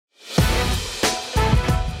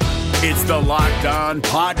It's the Locked On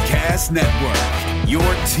Podcast Network, your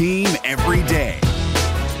team every day.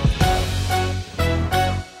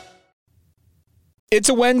 It's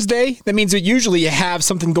a Wednesday. That means that usually you have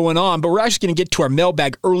something going on, but we're actually going to get to our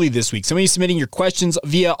mailbag early this week. Some of you submitting your questions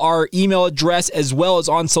via our email address as well as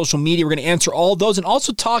on social media. We're going to answer all of those and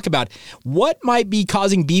also talk about what might be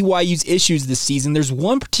causing BYU's issues this season. There's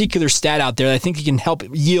one particular stat out there that I think can help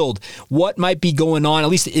yield what might be going on, at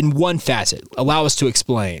least in one facet. Allow us to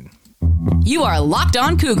explain. You are Locked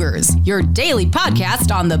On Cougars, your daily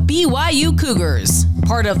podcast on the BYU Cougars.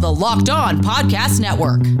 Part of the Locked On Podcast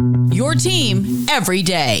Network. Your team every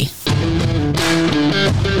day.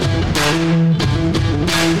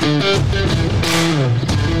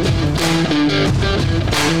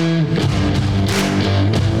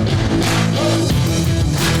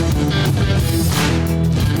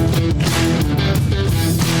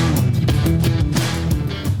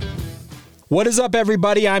 What is up,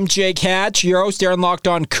 everybody? I'm Jake Hatch, your host here on Locked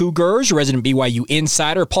On Cougars, your resident BYU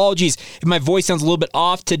insider. Apologies if my voice sounds a little bit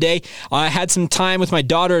off today. I had some time with my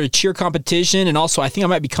daughter at a cheer competition, and also I think I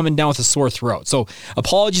might be coming down with a sore throat. So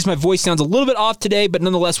apologies, my voice sounds a little bit off today, but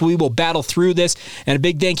nonetheless, we will battle through this. And a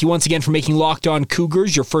big thank you once again for making Locked On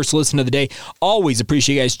Cougars your first listen of the day. Always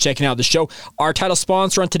appreciate you guys checking out the show. Our title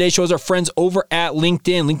sponsor on today's show is our friends over at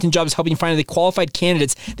LinkedIn. LinkedIn Jobs helping you find the qualified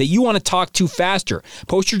candidates that you want to talk to faster.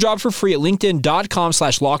 Post your job for free at LinkedIn.com/LockedOnCollege.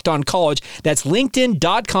 That's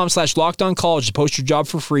LinkedIn.com/LockedOnCollege to post your job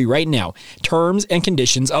for free right now. Terms and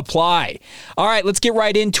conditions apply. All right, let's get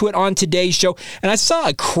right into it on today's show. And I saw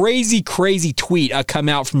a crazy tweet come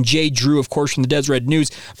out from Jay Drew, of course, from the Deseret News.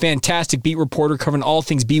 Fantastic beat reporter covering all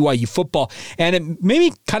things BYU football. And it made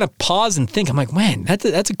me kind of pause and think. I'm like, man,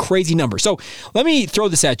 that's a crazy number. So let me throw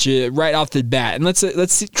this at you right off the bat. And let's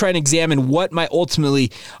try and examine what might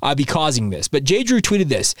ultimately be causing this. But Jay Drew tweeted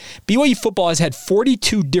this. BYU football has had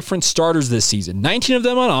 42 different starters this season, 19 of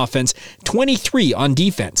them on offense, 23 on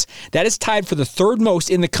defense. That is tied for the third most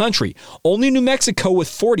in the country. Only New Mexico with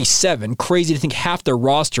 47. Crazy to think half their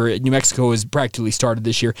roster at New Mexico has practically started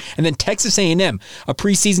this year. And then Texas A&M, a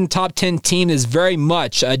preseason top 10 team, is very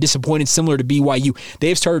much disappointed, similar to BYU. They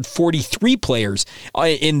have started 43 players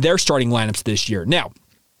in their starting lineups this year. Now,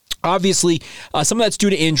 obviously, some of that's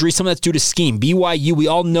due to injury, some of that's due to scheme. BYU, we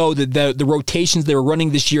all know that the rotations they were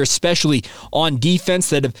running this year, especially on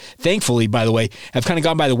defense, that have, thankfully, by the way, have kind of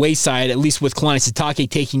gone by the wayside, at least with Kalani Sitake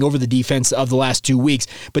taking over the defense of the last 2 weeks.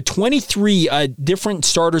 But 23 different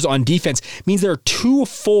starters on defense means there are 2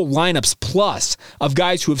 full lineups plus of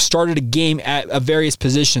guys who have started a game at various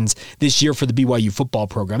positions this year for the BYU football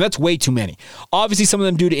program. That's way too many. Obviously, some of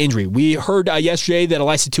them due to injury. We heard yesterday that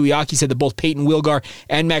Elisa Tuiaki said that both Peyton Wilgar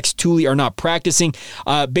and Max Tooley are not practicing.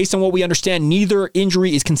 Based on what we understand, neither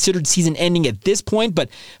injury is considered season-ending at this point, but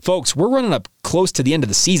folks, we're running up close to the end of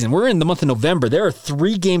the season. We're in the month of November. There are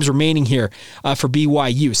 3 games remaining here for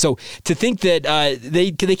BYU. So to think that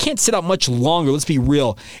they can't sit out much longer, let's be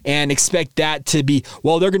real, and expect that to be,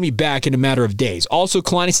 well, they're going to be back in a matter of days. Also,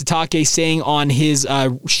 Kalani Sitake saying on his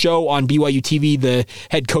show on BYU TV, the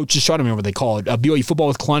head coach's show, I don't remember what they call it, BYU Football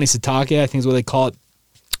with Kalani Sitake, I think is what they call it,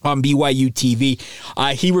 on BYU TV.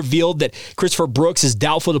 He revealed that Christopher Brooks is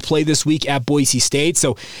doubtful to play this week at Boise State.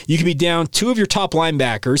 So you could be down 2 of your top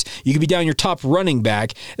linebackers. You could be down your top running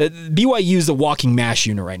back. BYU is a walking mash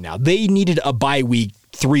unit right now. They needed a bye week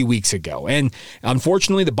 3 weeks ago. And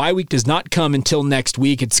unfortunately, the bye week does not come until next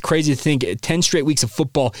week. It's crazy to think 10 straight weeks of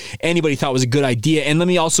football anybody thought was a good idea. And let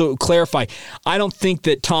me also clarify, I don't think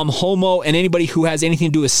that Tom Homo and anybody who has anything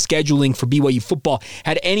to do with scheduling for BYU football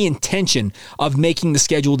had any intention of making the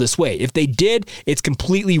schedule this way. If they did, it's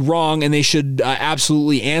completely wrong and they should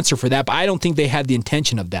absolutely answer for that. But I don't think they had the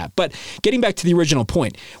intention of that. But getting back to the original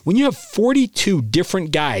point, when you have 42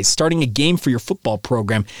 different guys starting a game for your football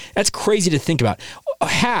program, that's crazy to think about.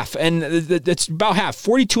 Half, and that's about half,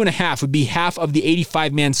 42 and a half would be half of the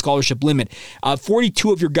 85-man scholarship limit.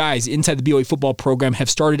 42 of your guys inside the BYU football program have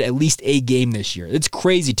started at least a game this year. It's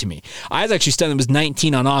crazy to me. I was actually stunned it was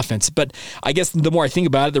 19 on offense, but I guess the more I think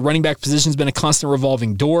about it, the running back position has been a constant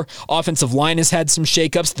revolving door. Offensive line has had some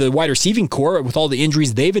shakeups. The wide receiving core, with all the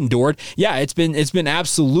injuries they've endured, yeah, it's been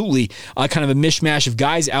absolutely kind of a mishmash of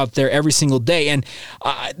guys out there every single day. And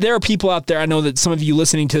there are people out there, I know that some of you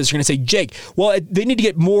listening to this are going to say, Jake, well, they need to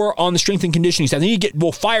get more on the strength and conditioning staff. They need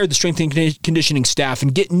to fire the strength and conditioning staff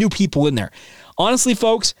and get new people in there. Honestly,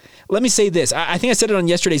 folks, let me say this. I think I said it on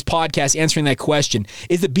yesterday's podcast answering that question,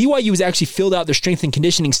 is that BYU has actually filled out their strength and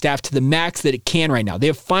conditioning staff to the max that it can right now. They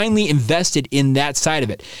have finally invested in that side of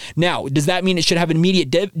it. Now, does that mean it should have immediate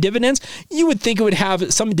dividends? You would think it would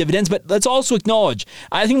have some dividends, but let's also acknowledge,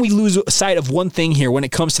 I think we lose sight of one thing here when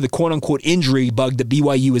it comes to the quote-unquote injury bug that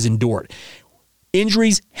BYU has endured.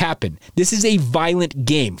 Injuries happen. This is a violent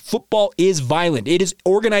game. Football is violent. It is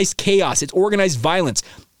organized chaos. It's organized violence.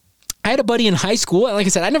 I had a buddy in high school, and like I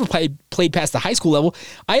said, I never played past the high school level.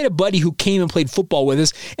 I had a buddy who came and played football with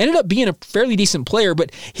us, ended up being a fairly decent player,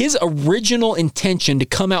 but his original intention to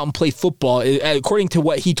come out and play football, according to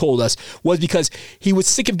what he told us, was because he was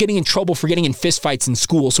sick of getting in trouble for getting in fistfights in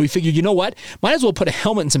school. So he figured, you know what? Might as well put a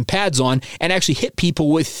helmet and some pads on and actually hit people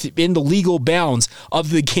within the legal bounds of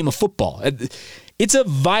the game of football. It's a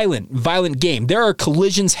violent game. There are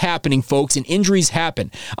collisions happening, folks, and injuries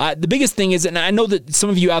happen. The biggest thing is, and I know that some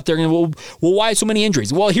of you out there are going, well, why so many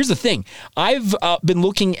injuries? Well, here's the thing. I've been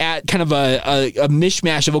looking at kind of a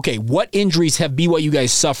mishmash of, okay, what injuries have BYU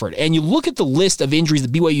guys suffered? And you look at the list of injuries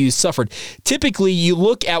that BYU has suffered. Typically, you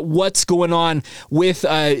look at what's going on with,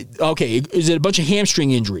 is it a bunch of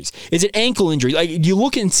hamstring injuries? Is it ankle injury? Like, you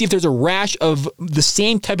look and see if there's a rash of the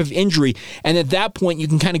same type of injury, and at that point, you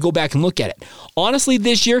can kind of go back and look at it. Honestly,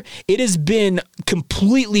 this year, it has been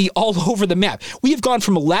completely all over the map. We have gone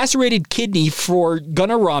from a lacerated kidney for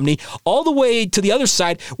Gunnar Romney all the way to the other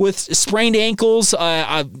side with sprained ankles,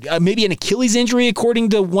 maybe an Achilles injury, according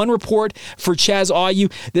to one report for Chaz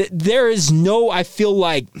Ayu. There is no, I feel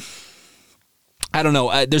like, I don't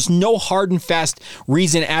know. There's no hard and fast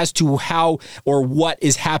reason as to how or what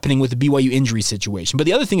is happening with the BYU injury situation. But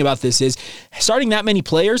the other thing about this is, starting that many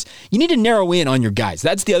players, you need to narrow in on your guys.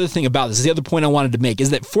 That's the other thing about this. The other point I wanted to make is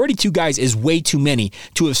that 42 guys is way too many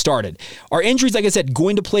to have started. Are injuries, like I said,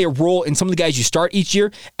 going to play a role in some of the guys you start each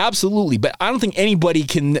year? Absolutely. But I don't think anybody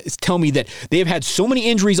can tell me that they have had so many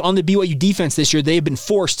injuries on the BYU defense this year, they have been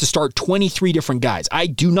forced to start 23 different guys. I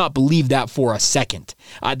do not believe that for a second.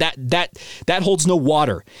 That holds no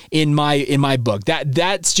water in my book.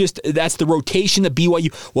 That's the rotation that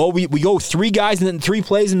BYU. Well, we go 3 guys and then 3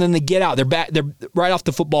 plays and then they get out. They're back. They're right off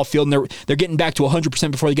the football field and they're getting back to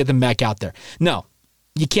 100% before they get them back out there. No.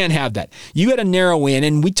 You can't have that. You got to narrow in,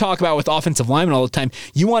 and we talk about with offensive linemen all the time,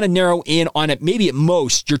 you want to narrow in on it, maybe at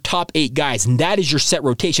most, your top 8 guys, and that is your set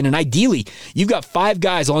rotation. And ideally, you've got 5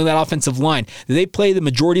 guys along that offensive line. They play the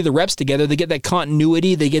majority of the reps together. They get that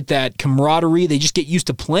continuity. They get that camaraderie. They just get used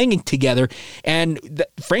to playing together. And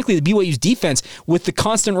frankly, the BYU's defense, with the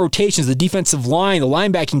constant rotations, the defensive line, the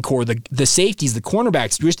linebacking core, the safeties, the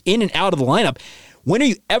cornerbacks, just in and out of the lineup, when are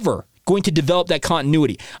you ever going to develop that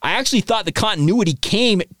continuity? I actually thought the continuity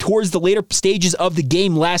came towards the later stages of the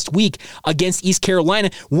game last week against East Carolina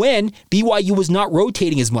when BYU was not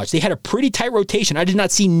rotating as much. They had a pretty tight rotation. I did not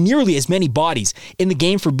see nearly as many bodies in the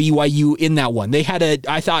game for BYU in that one. They had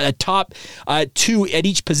I thought a top 2 at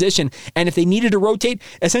each position, and if they needed to rotate,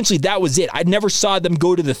 essentially that was it. I never saw them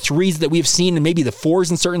go to the 3s that we've seen and maybe the 4s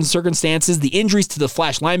in certain circumstances. The injuries to the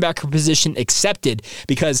flash linebacker position accepted,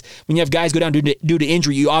 because when you have guys go down due to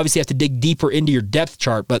injury, you obviously have to dig deeper into your depth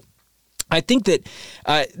chart. But I think that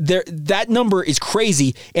that number is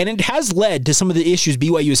crazy, and it has led to some of the issues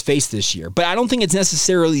BYU has faced this year. But I don't think it's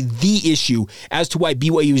necessarily the issue as to why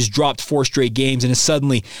BYU has dropped 4 straight games and is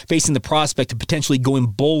suddenly facing the prospect of potentially going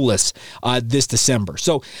bowlless this December.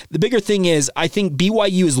 So the bigger thing is, I think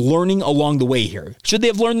BYU is learning along the way here. Should they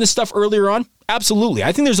have learned this stuff earlier on? Absolutely.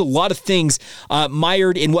 I think there's a lot of things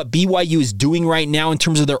mired in what BYU is doing right now in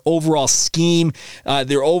terms of their overall scheme,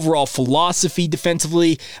 their overall philosophy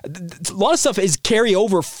defensively. A lot of stuff is carry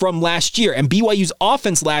over from last year, and BYU's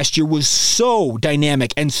offense last year was so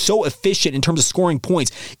dynamic and so efficient in terms of scoring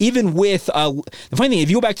points. Even with the funny thing, if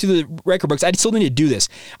you go back to the record books, I still need to do this.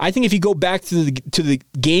 I think if you go back to the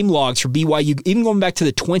game logs for BYU, even going back to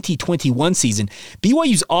the 2021 season,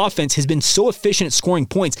 BYU's offense has been so efficient at scoring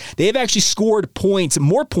points. They have actually scored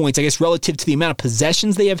more points, I guess, relative to the amount of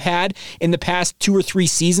possessions they have had in the past 2 or 3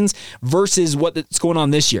 seasons versus what's going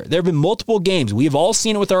on this year. There have been multiple games, we have all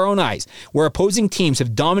seen it with our own eyes, where opposing teams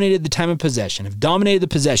have dominated the time of possession, have dominated the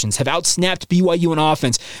possessions, have outsnapped BYU in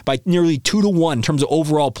offense by nearly 2-1 in terms of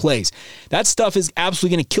overall plays. That stuff is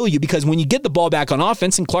absolutely going to kill you, because when you get the ball back on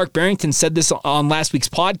offense, and Clark Barrington said this on last week's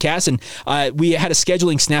podcast, and we had a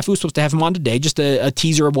scheduling snafu. We were supposed to have him on today, just a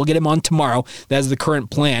teaser. We'll get him on tomorrow. That is the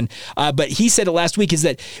current plan. But he said it last week, is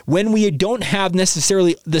that when we don't have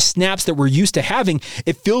necessarily the snaps that we're used to having,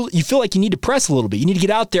 you feel like you need to press a little bit. You need to get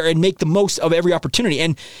out there and make the most of every opportunity.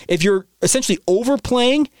 And if you're essentially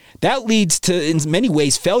overplaying, that leads to, in many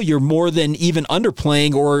ways, failure more than even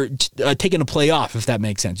underplaying or taking a play off, if that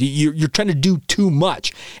makes sense. You're trying to do too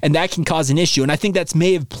much, and that can cause an issue. And I think that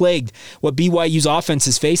may have plagued what BYU's offense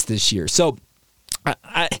has faced this year. So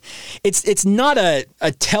it's not a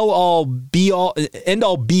tell-all, be-all,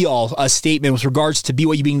 end-all, be-all statement with regards to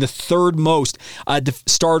BYU being the third most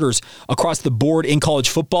starters across the board in college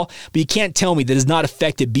football, but you can't tell me that has not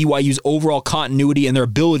affected BYU's overall continuity and their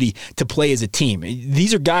ability to play as a team.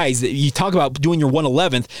 These are guys that you talk about doing your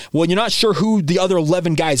 111th. Well, you're not sure who the other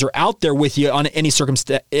 11 guys are out there with you on any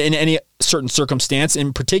certain circumstance,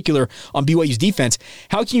 in particular on BYU's defense.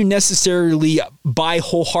 How can you necessarily buy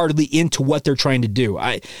wholeheartedly into what they're trying to do?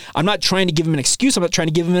 I'm not trying to give them an excuse. I'm not trying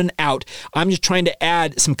to give them an out. I'm just trying to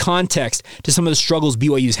add some context to some of the struggles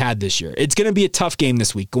BYU's had this year. It's going to be a tough game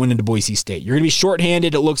this week going into Boise State. You're going to be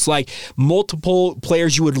shorthanded. It looks like multiple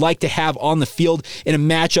players you would like to have on the field in a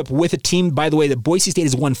matchup with a team, by the way, that Boise State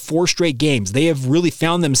has won 4 straight games. They have really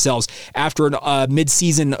found themselves after a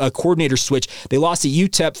midseason coordinator switch. They lost to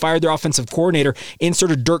UTEP, fired their offensive coordinator,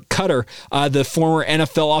 inserted Dirk Cutter, the former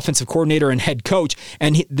NFL offensive coordinator and head coach,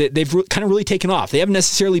 and they've kind of really taken off. They haven't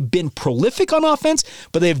necessarily been prolific on offense,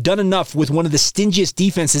 but they have done enough with one of the stingiest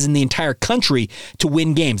defenses in the entire country to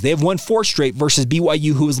win games. They have won 4 straight versus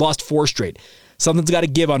BYU, who has lost 4 straight. Something's got to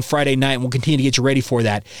give on Friday night, and we'll continue to get you ready for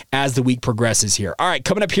that as the week progresses here. All right,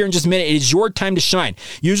 coming up here in just a minute, it is your time to shine.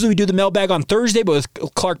 Usually we do the mailbag on Thursday, but with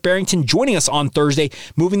Clark Barrington joining us on Thursday,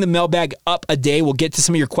 moving the mailbag up a day. We'll get to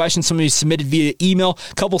some of your questions, some of you submitted via email,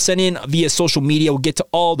 a couple sent in via social media. We'll get to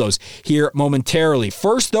all those here momentarily.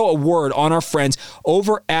 First, though, a word on our friends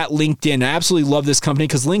over at LinkedIn. I absolutely love this company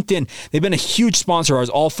because LinkedIn, they've been a huge sponsor of ours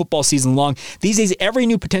all football season long. These days, every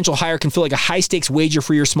new potential hire can feel like a high-stakes wager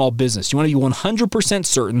for your small business. You want to be 100%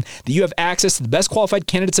 certain that you have access to the best qualified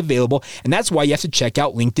candidates available, and that's why you have to check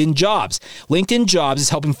out LinkedIn Jobs. LinkedIn Jobs is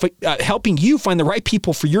helping you find the right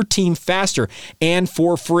people for your team faster and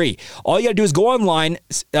for free. All you got to do is go online,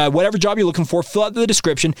 whatever job you're looking for, fill out the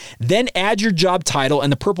description, then add your job title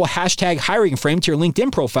and the purple hashtag hiring frame to your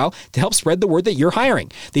LinkedIn profile to help spread the word that you're hiring.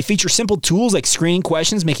 They feature simple tools like screening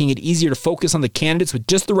questions, making it easier to focus on the candidates with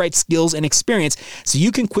just the right skills and experience so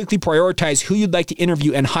you can quickly prioritize who you'd like to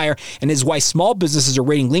interview and hire, and is why small businesses are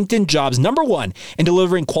rating LinkedIn Jobs #1 in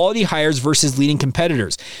delivering quality hires versus leading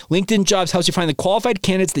competitors. LinkedIn Jobs helps you find the qualified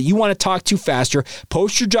candidates that you want to talk to faster.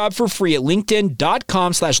 Post your job for free at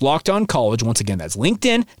linkedin.com/lockedoncollege. Once again, that's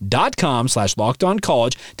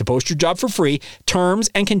linkedin.com/lockedoncollege to post your job for free. Terms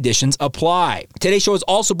and conditions apply. Today's show is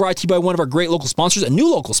also brought to you by one of our great local sponsors, a new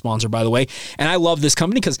local sponsor, by the way, and I love this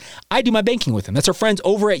company because I do my banking with them. That's our friends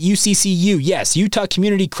over at UCCU. Yes, Utah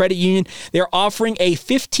Community Credit Union. They're offering a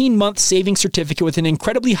 15-month savings certificate with an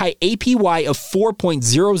incredibly high APY of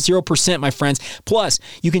 4.00%, my friends. Plus,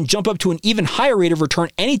 you can jump up to an even higher rate of return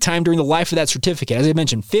anytime during the life of that certificate. As I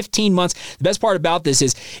mentioned, 15 months. The best part about this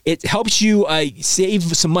is it helps you save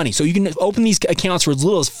some money. So you can open these accounts for as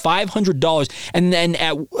little as $500, and then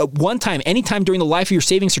at one time, anytime during the life of your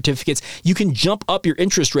savings certificates, you can jump up your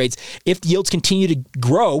interest rates. If the yields continue to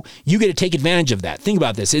grow, you get to take advantage of that. Think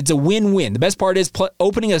about this. It's a win-win. The best part is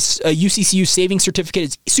opening a UCCU savings certificate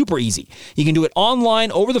is super easy. You can do it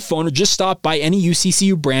online, over the phone, or just stop by any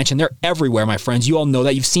UCCU branch, and they're everywhere, my friends. You all know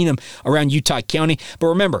that. You've seen them around Utah County. But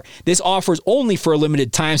remember, this offer is only for a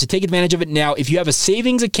limited time, so take advantage of it now. If you have a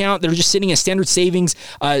savings account that are just sitting a standard savings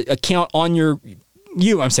account on a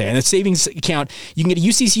savings account, you can get a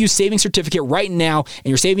UCCU savings certificate right now, and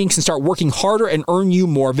your savings can start working harder and earn you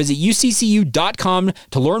more. Visit uccu.com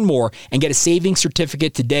to learn more and get a savings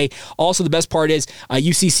certificate today. Also, the best part is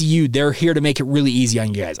UCCU, they're here to make it really easy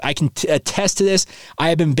on you guys. I can attest to this. I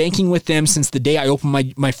have been banking with them since the day I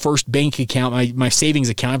opened my first bank account, my savings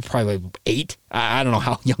account. I'm probably like 8. I don't know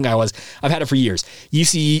how young I was. I've had it for years.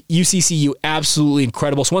 UCCU, absolutely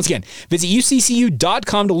incredible. So once again, visit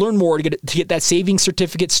uccu.com to learn more to get that savings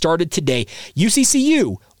certificate started today.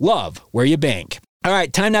 UCCU, love where you bank. All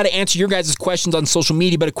right, time now to answer your guys' questions on social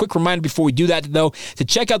media, but a quick reminder before we do that, though, to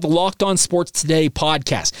check out the Locked On Sports Today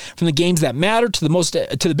podcast. From the games that matter to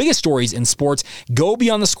the biggest stories in sports, go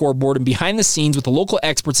beyond the scoreboard and behind the scenes with the local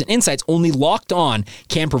experts and insights only Locked On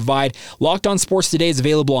can provide. Locked On Sports Today is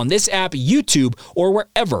available on this app, YouTube, or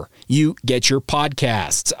wherever you get your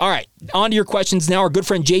podcasts. All right, On to your questions now. Our good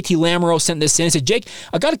friend JT Lamoureux sent this in. He said, Jake,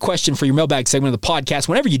 I got a question for your mailbag segment of the podcast.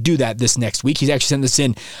 Whenever you do that this next week, he's actually sent this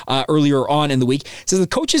in earlier on in the week. He says, the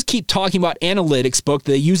coaches keep talking about analytics book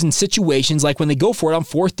that they use in situations like when they go for it on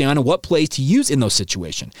fourth down and what plays to use in those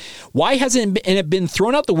situations. Why hasn't it been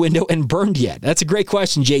thrown out the window and burned yet? That's a great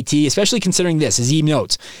question, JT, especially considering this, as he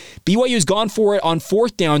notes. BYU has gone for it on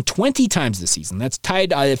fourth down 20 times this season. That's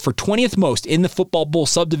tied for 20th most in the Football Bowl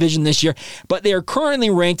subdivision this year, but they are currently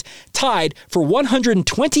ranked tied for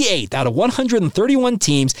 128th out of 131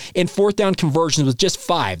 teams in fourth down conversions with just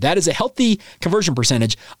 5. That is a healthy conversion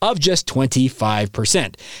percentage of just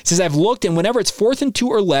 25%. Says, I've looked, and whenever it's 4th and 2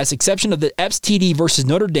 or less, exception of the Epps TD versus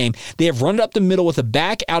Notre Dame, they have run it up the middle with a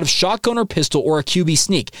back out of shotgun or pistol or a QB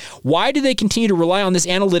sneak. Why do they continue to rely on this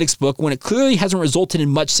analytics book when it clearly hasn't resulted in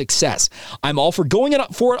much success? I'm all for going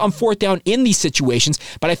for it on fourth down in these situations,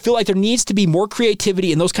 but I feel like there needs to be more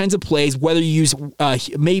creativity in those kinds of plays, whether you use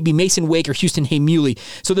maybe Mason Wake or Houston Hay-Muley.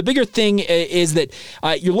 So the bigger thing is that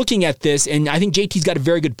you're looking at this, and I think JT's got a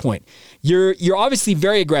very good point. You're obviously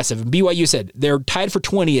very aggressive. BYU said they're tied for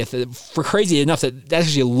 20th. For crazy enough, that's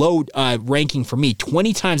actually a low ranking for me.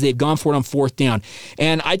 20 times they've gone for it on fourth down.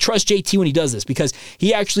 And I trust JT when he does this because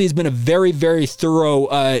he actually has been a very, very thorough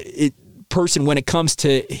person when it comes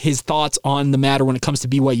to his thoughts on the matter when it comes to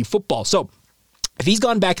BYU football. So if he's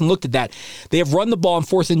gone back and looked at that, they have run the ball on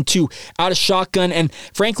 4th and 2 out of shotgun. And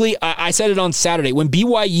frankly, I said it on Saturday, when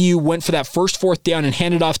BYU went for that first fourth down and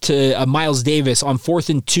handed off to Miles Davis on 4th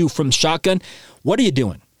and 2 from shotgun, what are you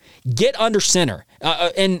doing? Get under center.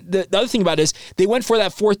 And the other thing about it is they went for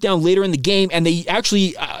that fourth down later in the game, and they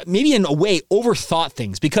actually, maybe in a way, overthought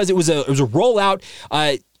things because it was a rollout.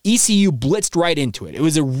 ECU blitzed right into it. It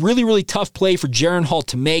was a really, really tough play for Jaron Hall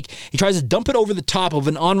to make. He tries to dump it over the top of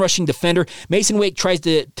an on-rushing defender. Mason Wake tries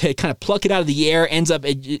to kind of pluck it out of the air,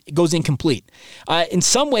 it goes incomplete. In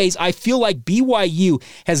some ways, I feel like BYU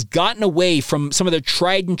has gotten away from some of their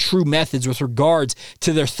tried and true methods with regards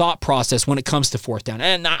to their thought process when it comes to fourth down.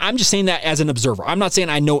 And I'm just saying that as an observer. I'm not saying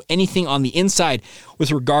I know anything on the inside with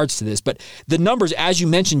regards to this, but the numbers, as you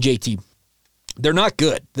mentioned, JT, they're not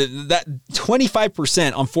good. That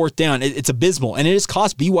 25% on fourth down, it's abysmal, and it has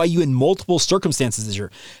cost BYU in multiple circumstances this year.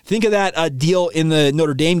 Think of that deal in the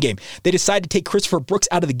Notre Dame game. They decided to take Christopher Brooks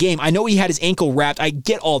out of the game. I know he had his ankle wrapped. I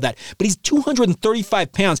get all that, but he's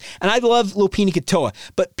 235 pounds, and I love Lopini Katoa,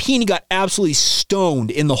 but Pini got absolutely stoned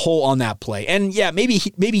in the hole on that play. And yeah, maybe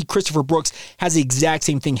Christopher Brooks has the exact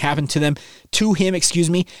same thing happen to him,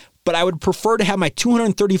 but I would prefer to have my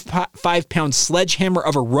 235-pound sledgehammer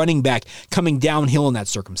of a running back coming downhill in that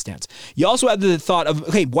circumstance. You also have the thought of,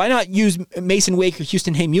 okay, why not use Mason Wake or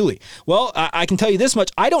Houston Hay-Muley? Well, I can tell you this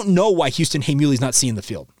much. I don't know why Houston Hay-Muley's not seeing the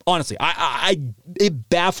field. Honestly, it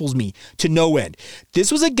baffles me to no end.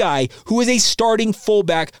 This was a guy who is a starting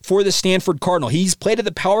fullback for the Stanford Cardinal. He's played at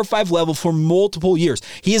the Power 5 level for multiple years.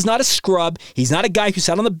 He is not a scrub. He's not a guy who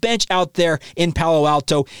sat on the bench out there in Palo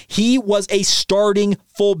Alto. He was a starting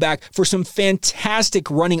fullback for some fantastic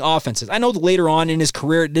running offenses. I know that later on in his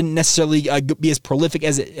career, it didn't necessarily be as prolific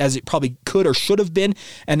as it probably could or should have been,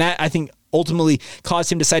 and that, I think, ultimately caused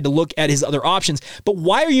him to decide to look at his other options. But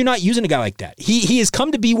why are you not using a guy like that? He has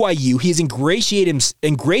come to BYU. He has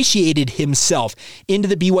ingratiated himself into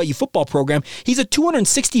the BYU football program. He's a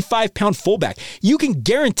 265-pound fullback. You can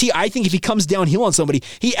guarantee, I think if he comes downhill on somebody,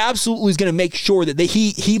 he absolutely is going to make sure that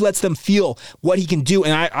he lets them feel what he can do.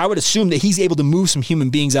 And I would assume that he's able to move some human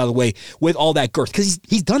beings out of the way with all that girth because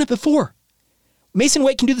he's done it before. Mason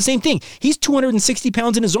Wake can do the same thing. He's 260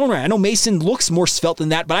 pounds in his own right. I know Mason looks more svelte than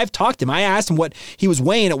that, but I've talked to him. I asked him what he was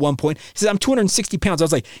weighing at one point. He said, I'm 260 pounds. I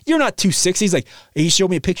was like, you're not 260. He's like, he showed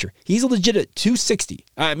me a picture. He's legit at 260.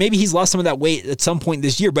 Maybe he's lost some of that weight at some point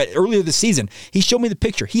this year, but earlier this season, he showed me the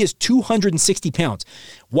picture. He is 260 pounds.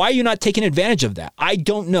 Why are you not taking advantage of that? I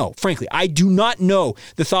don't know. Frankly, I do not know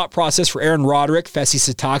the thought process for Aaron Roderick, Fesi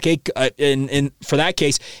Sitake, and for that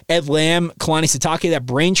case, Ed Lamb, Kalani Sitake, that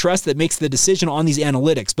brain trust that makes the decision on these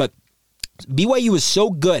analytics. But BYU is so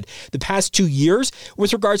good the past 2 years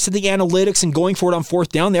with regards to the analytics and going for it on fourth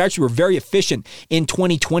down. They actually were very efficient in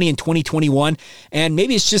 2020 and 2021. And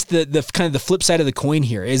maybe it's just the kind of the flip side of the coin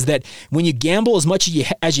here is that when you gamble as much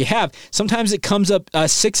as you have, sometimes it comes up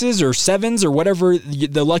 6s or 7s or whatever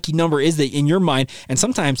the lucky number is that in your mind. And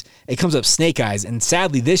sometimes it comes up snake eyes. And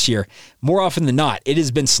sadly this year, more often than not, it has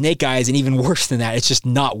been snake eyes, and even worse than that, it's just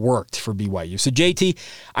not worked for BYU. So JT,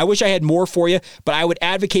 I wish I had more for you, but I would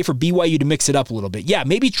advocate for BYU to mix it up a little bit. Yeah,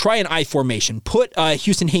 maybe try an I formation. Put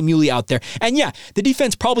Houston Heimuli out there. And yeah, the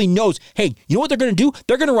defense probably knows, hey, you know what they're going to do?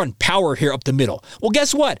 They're going to run power here up the middle. Well,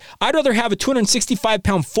 guess what? I'd rather have a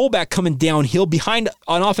 265-pound fullback coming downhill behind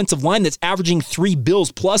an offensive line that's averaging 3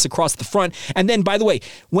 bills plus across the front. And then, by the way,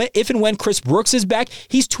 if and when Chris Brooks is back,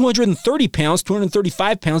 he's 230 pounds,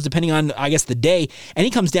 235 pounds, depending on, I guess, the day, and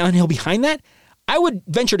he comes downhill behind that. I would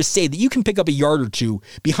venture to say that you can pick up a yard or two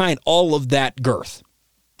behind all of that girth.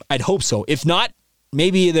 I'd hope so. If not,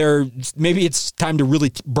 maybe it's time to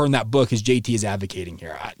really burn that book, as JT is advocating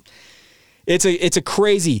here. It's a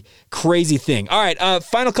crazy, crazy thing. All right,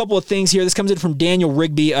 final couple of things here. This comes in from Daniel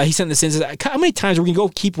Rigby. He sent this in. Says, how many times are we going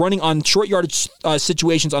to keep running on short yardage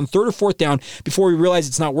situations on 3rd or 4th down before we realize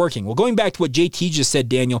it's not working? Well, going back to what JT just said,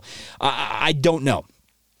 Daniel, I don't know.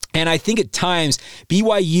 And I think at times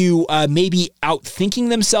BYU may be outthinking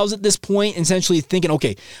themselves at this point, essentially thinking,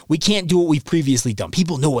 okay, we can't do what we've previously done.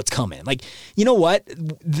 People know what's coming. Like, you know what?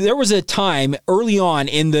 There was a time early on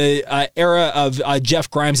in the era of Jeff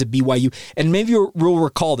Grimes at BYU, and maybe you'll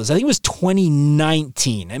recall this. I think it was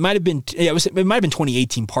 2019. It might have been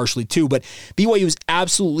 2018 partially too, but BYU was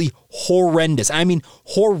absolutely horrendous. I mean,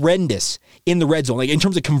 horrendous in the red zone, like in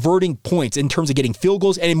terms of converting points, in terms of getting field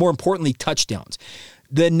goals, and more importantly, touchdowns.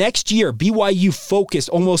 The next year, BYU focused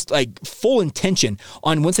almost like full intention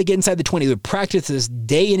on once they get inside the 20, they would practice this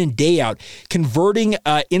day in and day out, converting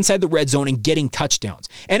inside the red zone and getting touchdowns.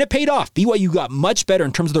 And it paid off. BYU got much better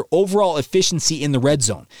in terms of their overall efficiency in the red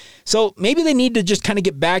zone. So maybe they need to just kind of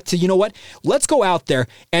get back to, you know what, let's go out there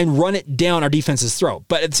and run it down our defense's throat.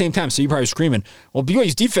 But at the same time, so you're probably screaming, well,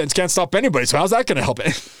 BYU's defense can't stop anybody, so how's that going to help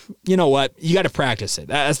it? You know what? You got to practice it.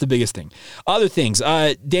 That's the biggest thing. Other things,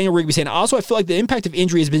 Daniel Rigby saying, also, I feel like the impact of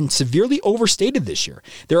injury has been severely overstated this year.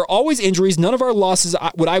 There are always injuries. None of our losses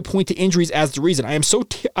would I point to injuries as the reason. I am so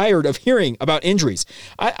tired of hearing about injuries.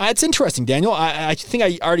 It's interesting, Daniel. I think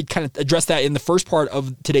I already kind of addressed that in the first part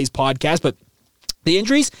of today's podcast, but the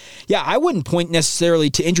injuries, yeah, I wouldn't point necessarily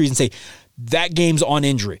to injuries and say, that game's on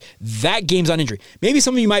injury. That game's on injury. Maybe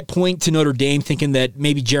some of you might point to Notre Dame thinking that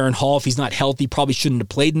maybe Jaron Hall, if he's not healthy, probably shouldn't have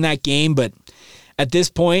played in that game, but at this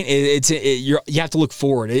point, you have to look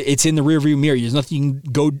forward. It's in the rearview mirror. There's nothing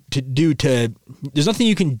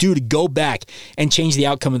you can do to go back and change the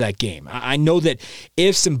outcome of that game. I know that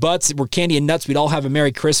ifs and buts were candy and nuts, we'd all have a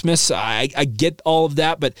Merry Christmas. I get all of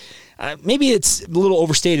that, but maybe it's a little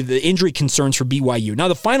overstated, the injury concerns for BYU. Now,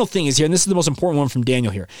 the final thing is here, and this is the most important one from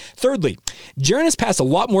Daniel here. Thirdly, Jaron has passed a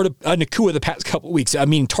lot more to Nacua the past couple of weeks,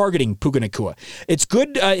 targeting Puka Nacua. It's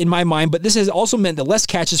good in my mind, but this has also meant that less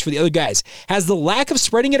catches for the other guys. Has the lack of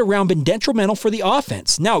spreading it around been detrimental for the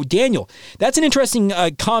offense? Now, Daniel, that's an interesting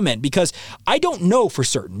comment because I don't know for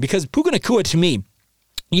certain, because Puka Nacua, to me,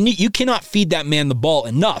 you cannot feed that man the ball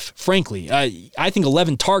enough, frankly. I think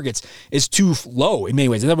 11 targets is too low in many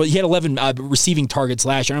ways. He had 11 receiving targets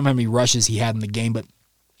last year. I don't know how many rushes he had in the game, but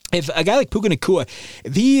if a guy like Puka Nacua,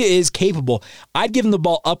 if he is capable, I'd give him the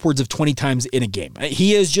ball upwards of 20 times in a game.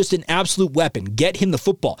 He is just an absolute weapon. Get him the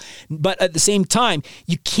football. But at the same time,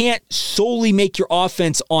 you can't solely make your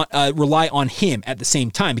offense rely on him at the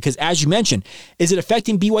same time, because as you mentioned, is it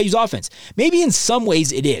affecting BYU's offense? Maybe in some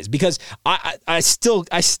ways it is, because I still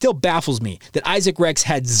baffles me that Isaac Rex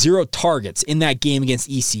had 0 targets in that game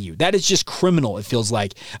against ECU. That is just criminal, it feels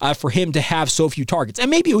like, for him to have so few targets.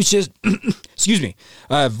 And maybe it was just, excuse me,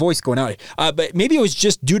 voice going out here. But maybe it was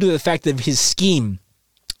just due to the fact that his scheme,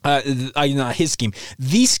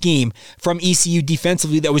 the scheme from ECU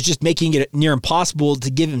defensively that was just making it near impossible to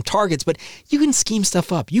give him targets, but you can scheme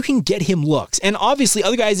stuff up. You can get him looks. And obviously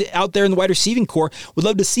other guys out there in the wide receiving core would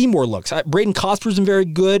love to see more looks. Braden Cosper's been very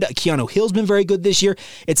good. Keanu Hill's been very good this year.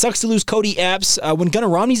 It sucks to lose Cody Epps. When Gunnar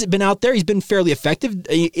Romney's been out there, he's been fairly effective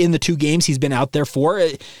in the 2 games he's been out there for.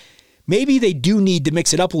 Maybe they do need to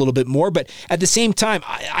mix it up a little bit more, but at the same time,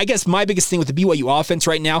 I guess my biggest thing with the BYU offense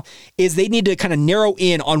right now is they need to kind of narrow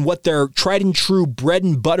in on what their tried and true bread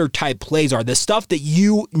and butter type plays are. The stuff that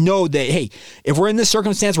you know that, hey, if we're in this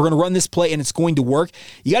circumstance, we're going to run this play and it's going to work.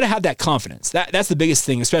 You got to have that confidence. That's the biggest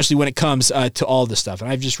thing, especially when it comes to all this stuff.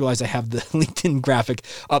 And I've just realized I have the LinkedIn graphic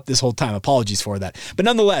up this whole time. Apologies for that. But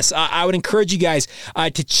nonetheless, I would encourage you guys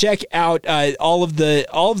to check out all of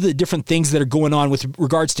the different things that are going on with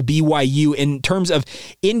regards to BYU in terms of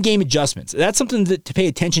in-game adjustments. That's something to pay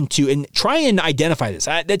attention to and try and identify this.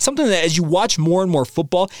 That's something that as you watch more and more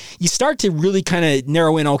football, you start to really kind of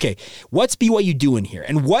narrow in, okay, what's BYU doing here?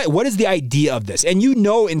 And what is the idea of this? And you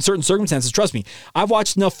know, in certain circumstances, trust me, I've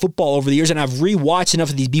watched enough football over the years and I've rewatched enough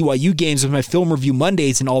of these BYU games with my film review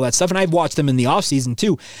Mondays and all that stuff, and I've watched them in the offseason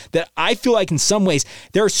too, that I feel like in some ways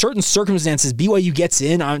there are certain circumstances BYU gets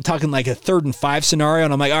in, I'm talking like a 3rd and 5 scenario,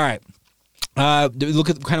 and I'm like, all right, Look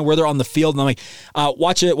at kind of where they're on the field, and I'm like,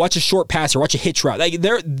 watch a short pass or watch a hitch route. Like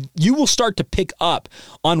you will start to pick up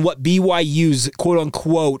on what BYU's quote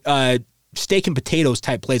unquote steak and potatoes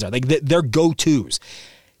type plays are. Like their go-tos.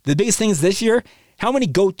 The biggest thing is this year, how many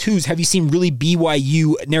go-tos have you seen really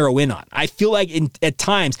BYU narrow in on? I feel like at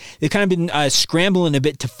times they've kind of been scrambling a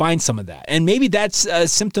bit to find some of that. And maybe that's a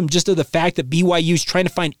symptom just of the fact that BYU is trying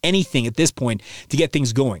to find anything at this point to get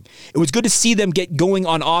things going. It was good to see them get going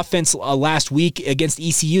on offense last week against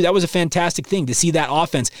ECU. That was a fantastic thing to see that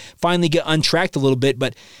offense finally get untracked a little bit,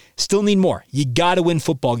 but still need more. You got to win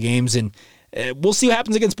football games, and we'll see what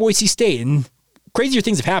happens against Boise State. And crazier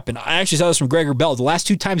things have happened. I actually saw this from Gregor Bell. The last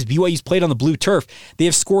 2 times BYU's played on the blue turf, they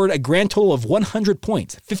have scored a grand total of 100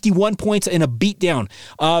 points, 51 points in a beatdown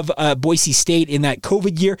of Boise State in that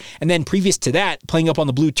COVID year. And then previous to that, playing up on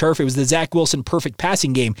the blue turf, it was the Zach Wilson perfect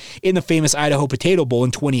passing game in the famous Idaho Potato Bowl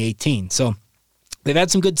in 2018. So they've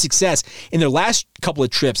had some good success in their last couple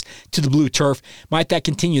of trips to the blue turf. Might that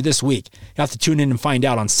continue this week? You'll have to tune in and find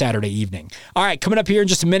out on Saturday evening. All right, coming up here in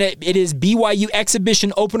just a minute, it is BYU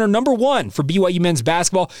exhibition opener number 1 for BYU men's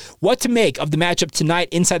basketball. What to make of the matchup tonight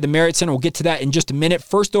inside the Marriott Center. We'll get to that in just a minute.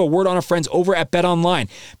 First, though, a word on our friends over at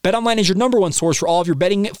BetOnline. BetOnline is your number 1 source for all of your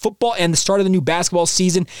betting, football, and the start of the new basketball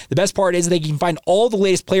season. The best part is that you can find all the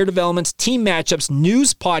latest player developments, team matchups,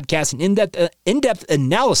 news, podcasts, and in-depth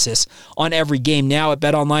analysis on every game now at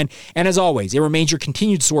BetOnline. And as always, it remains your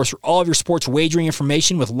continued source for all of your sports wagering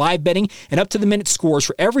information with live betting and up-to-the-minute scores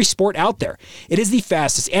for every sport out there. It is the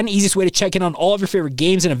fastest and easiest way to check in on all of your favorite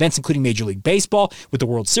games and events, including Major League Baseball, with the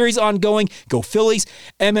World Series ongoing, Go Phillies,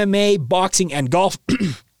 MMA, boxing, and golf.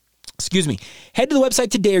 Excuse me. Head to the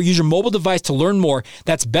website today or use your mobile device to learn more.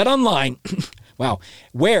 That's BetOnline. Wow,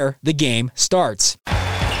 where the game starts.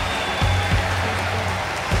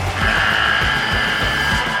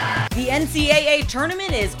 The NCAA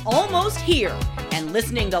tournament is almost here, and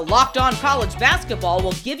listening to Locked On College Basketball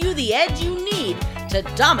will give you the edge you need to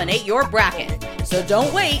dominate your bracket. So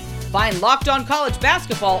don't wait. Find Locked On College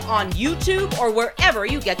Basketball on YouTube or wherever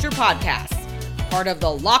you get your podcasts. Part of the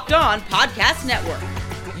Locked On Podcast Network.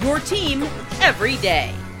 Your team every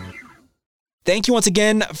day. Thank you once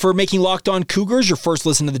again for making Locked On Cougars your first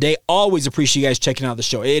listen of the day. Always appreciate you guys checking out the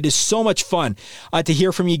show. It is so much fun to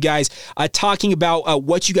hear from you guys talking about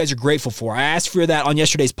what you guys are grateful for. I asked for that on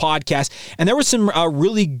yesterday's podcast, and there were some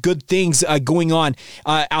really good things going on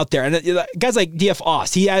out there. And guys like DF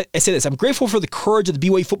Ost, I said this, I'm grateful for the courage of the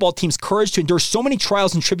BYU football team's courage to endure so many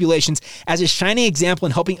trials and tribulations as a shining example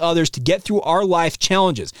in helping others to get through our life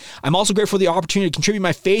challenges. I'm also grateful for the opportunity to contribute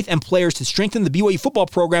my faith and players to strengthen the BYU football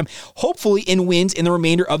program, hopefully in wins in the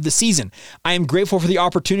remainder of the season. I am grateful for the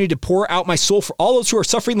opportunity to pour out my soul for all those who are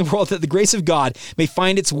suffering in the world, that the grace of God may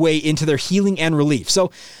find its way into their healing and relief.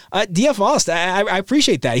 So DF Ost, I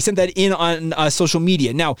appreciate that. He sent that in on social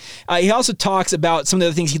media. Now, he also talks about some of the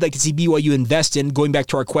other things he'd like to see BYU invest in, going back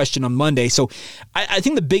to our question on Monday. So I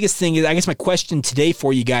think the biggest thing is, I guess my question today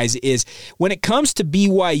for you guys is, when it comes to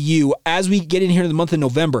BYU, as we get in here in the month of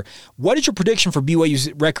November, what is your prediction for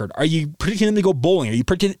BYU's record? Are you predicting them to go bowling? Are you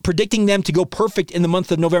predicting them to go perfect in the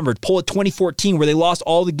month of November, pull a 2014 where they lost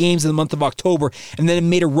all the games in the month of October and then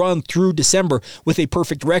made a run through December with a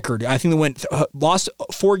perfect record? I think they went lost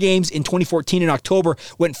 4 games in 2014 in October,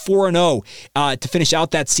 went 4-0 to finish out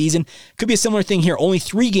that season. Could be a similar thing here. Only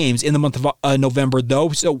 3 games in the month of November, though.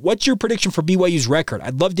 So what's your prediction for BYU's record?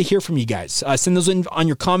 I'd love to hear from you guys. Send those in on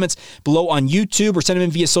your comments below on YouTube or send them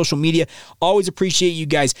in via social media. Always appreciate you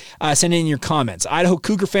guys sending in your comments. Idaho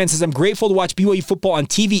Cougar fan says, I'm grateful to watch BYU football on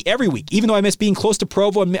TV every week, even though I miss being close to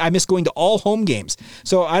Provo and I miss going to all home games.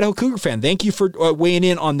 So Idaho Cougar fan, thank you for weighing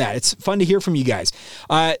in on that. It's fun to hear from you guys.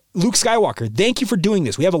 Luke Skywalker, thank you for doing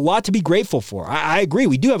this. We have a lot to be grateful for. I agree.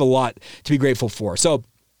 We do have a lot to be grateful for. So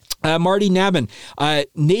Marty Nabhan,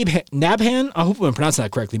 Nabhan, I hope I'm pronouncing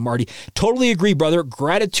that correctly, Marty. Totally agree, brother.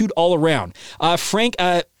 Gratitude all around. Frank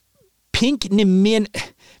Pinknamina.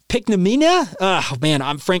 Oh man,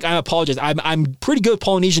 I'm Frank. I apologize. I'm pretty good with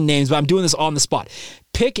Polynesian names, but I'm doing this on the spot.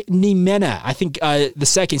 Picknimena, I think the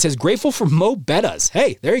second says, grateful for Mo Bettas.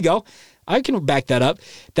 Hey, there you go. I can back that up.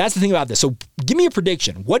 That's the thing about this. So give me a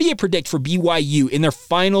prediction. What do you predict for BYU in their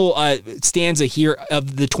final stanza here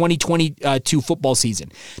of the 2022 football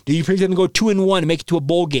season? Do you predict them to go 2-1 and make it to a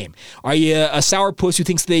bowl game? Are you a sourpuss who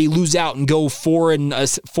thinks they lose out and go 4 and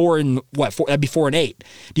what? That'd be 4-8.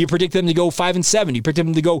 Do you predict them to go 5-7? Do you predict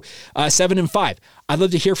them to go 7-5? I'd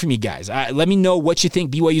love to hear from you guys. Let me know what you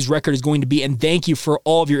think BYU's record is going to be, and thank you for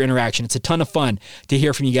all of your interaction. It's a ton of fun to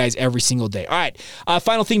hear from you guys every single day. All right,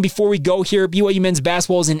 final thing before we go here, BYU men's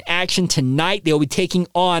basketball is in action tonight. They will be taking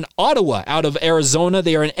on Ottawa out of Arizona.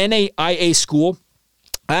 They are an NAIA school.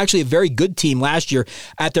 Actually, a very good team last year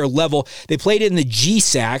at their level. They played in the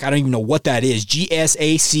GSAC. I don't even know what that is.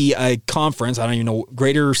 GSAC conference. I don't even know.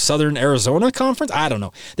 Greater Southern Arizona Conference? I don't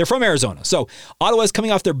know. They're from Arizona. So Ottawa is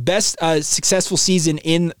coming off their best successful season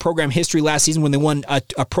in program history last season when they won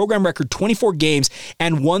a program record 24 games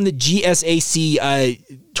and won the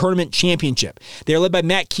GSAC tournament championship. They're led by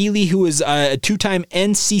Matt Keeley, who is a two-time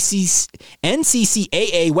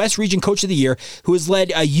NCCAA West Region Coach of the Year, who has led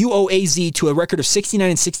UOAZ to a record of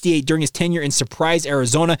 69-68 during his tenure in Surprise,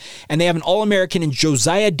 Arizona. And they have an All-American in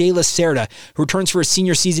Josiah De La Cerda, who returns for his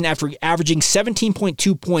senior season after averaging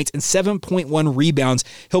 17.2 points and 7.1 rebounds.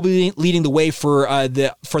 He'll be leading the way for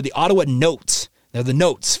the Ottawa Notes. They're the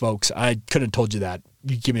Notes, folks. I couldn't have told you that.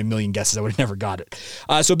 You give me a million guesses, I would have never got it.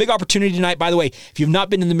 So a big opportunity tonight. By the way, if you've not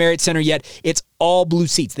been in the Marriott Center yet, it's all blue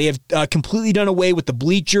seats. They have completely done away with the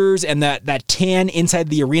bleachers and that tan inside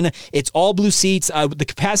the arena. It's all blue seats. The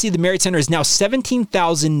capacity of the Marriott Center is now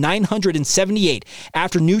 17,978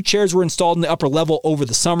 after new chairs were installed in the upper level over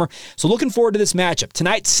the summer. So looking forward to this matchup.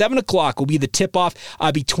 Tonight, 7 o'clock will be the tip-off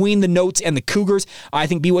between the Notes and the Cougars. I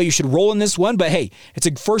think BYU should roll in this one, but hey, it's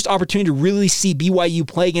a first opportunity to really see BYU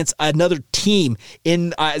play against another team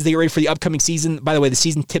as they get ready for the upcoming season. By the way, the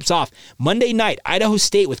season tips off Monday night. Idaho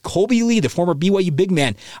State with Colby Lee, the former BYU big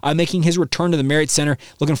man, making his return to the Marriott Center.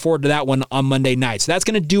 Looking forward to that one on Monday night. So that's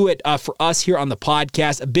going to do it for us here on the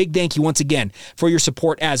podcast. A big thank you once again for your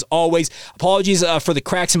support as always. Apologies for the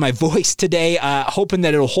cracks in my voice today. Hoping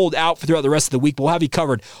that it'll hold out throughout the rest of the week. But we'll have you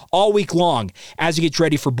covered all week long as we get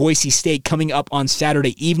ready for Boise State coming up on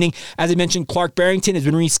Saturday evening. As I mentioned, Clark Barrington has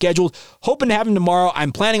been rescheduled. Hoping to have him tomorrow.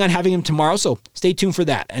 I'm planning on having him tomorrow, so stay tuned for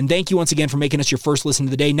that. And thank you once again for making us your first listen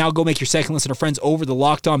of the day. Now go make your second listen to friends over the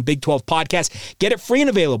Locked On Big 12 podcast. Get it free and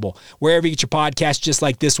available wherever you get your podcasts just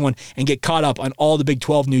like this one and get caught up on all the Big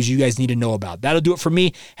 12 news you guys need to know about. That'll do it for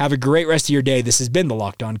me. Have a great rest of your day. This has been the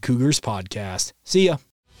Locked On Cougars podcast. See ya.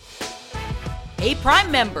 Hey,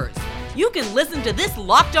 Prime members, you can listen to this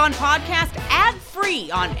Locked On podcast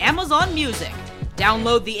ad-free on Amazon Music.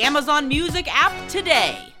 Download the Amazon Music app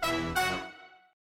today.